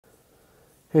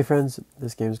Hey friends,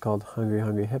 this game is called Hungry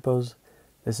Hungry Hippos.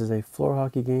 This is a floor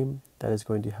hockey game that is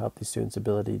going to help the student's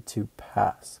ability to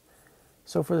pass.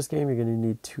 So for this game, you're going to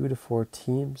need 2 to 4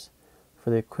 teams. For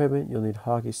the equipment, you'll need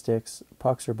hockey sticks,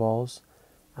 pucks or balls,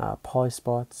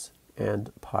 polyspots,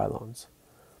 and pylons.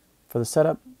 For the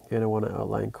setup, you're going to want to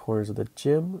outline corners of the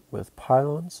gym with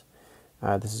pylons.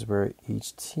 This is where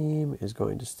each team is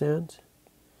going to stand.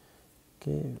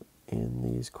 Okay, in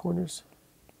these corners.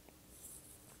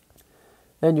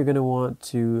 Then you're going to want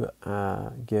to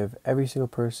give every single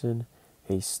person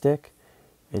a stick,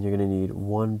 and you're going to need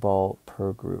 1 ball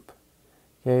per group.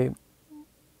 Okay.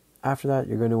 After that,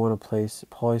 you're going to want to place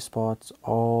polyspots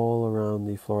all around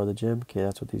the floor of the gym. Okay,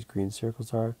 that's what these green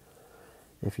circles are.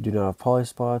 If you do not have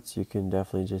polyspots, you can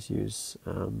definitely just use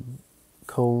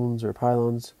cones or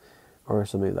pylons or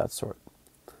something of that sort.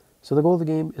 So the goal of the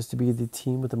game is to be the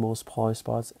team with the most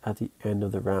polyspots at the end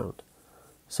of the round.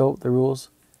 So the rules: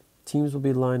 teams will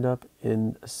be lined up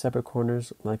in separate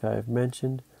corners, like I have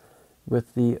mentioned,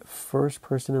 with the first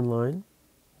person in line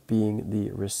being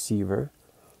the receiver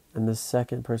and the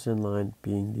second person in line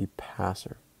being the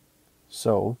passer.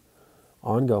 So,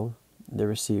 on go, the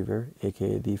receiver,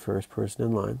 aka the first person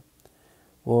in line,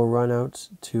 will run out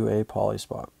to a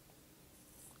polyspot.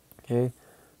 Okay,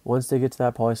 once they get to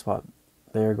that polyspot,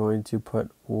 they are going to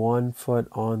put 1 foot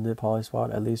on the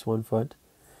polyspot, at least 1 foot.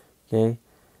 Okay.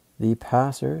 The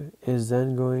passer is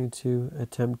then going to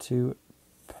attempt to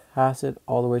pass it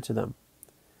all the way to them.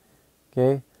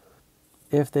 Okay?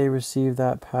 If they receive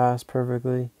that pass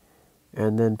perfectly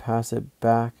and then pass it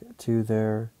back to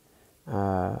their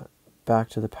back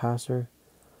to the passer,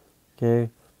 okay,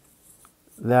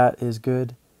 that is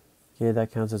good. Okay,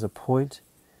 that counts as a point.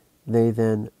 They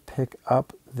then pick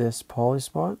up this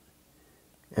polyspot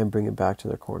and bring it back to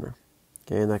their corner.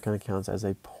 Okay, and that kind of counts as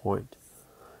a point.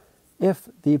 If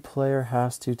the player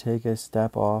has to take a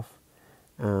step off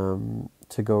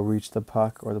to go reach the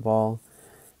puck or the ball,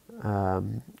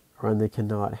 or they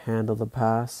cannot handle the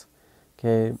pass,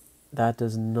 okay, that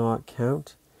does not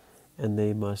count, and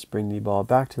they must bring the ball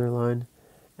back to their line,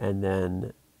 and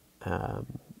then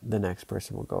the next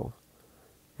person will go.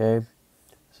 Okay,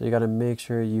 so you got to make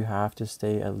sure you have to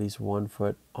stay at least 1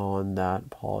 foot on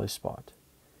that polyspot.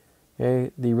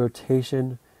 Okay, the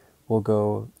rotation will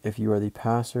go: if you are the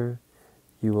passer,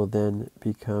 you will then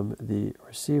become the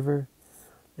receiver.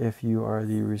 If you are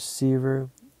the receiver,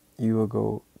 you will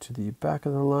go to the back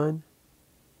of the line.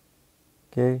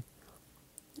 Okay.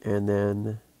 And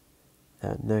then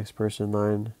that next person in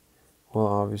line will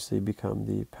obviously become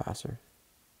the passer.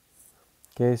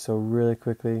 Okay, so really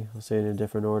quickly, I'll say it in a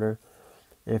different order.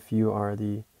 If you are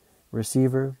the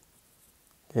receiver,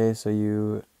 okay, so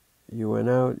you went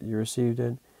out, you received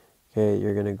it. Okay,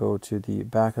 you're going to go to the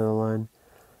back of the line.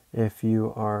 If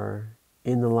you are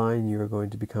in the line, you are going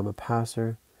to become a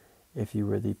passer. If you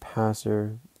were the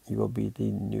passer, you will be the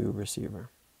new receiver.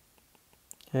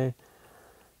 Okay,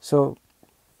 so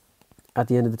at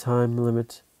the end of the time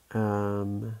limit,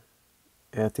 the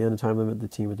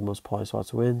team with the most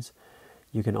polyspots wins.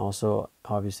 You can also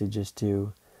obviously just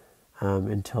do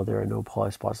until there are no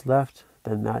polyspots left.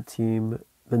 Then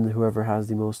whoever has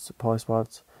the most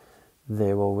polyspots,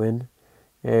 they will win.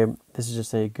 This is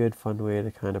just a good, fun way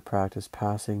to kind of practice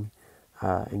passing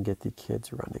and get the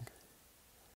kids running.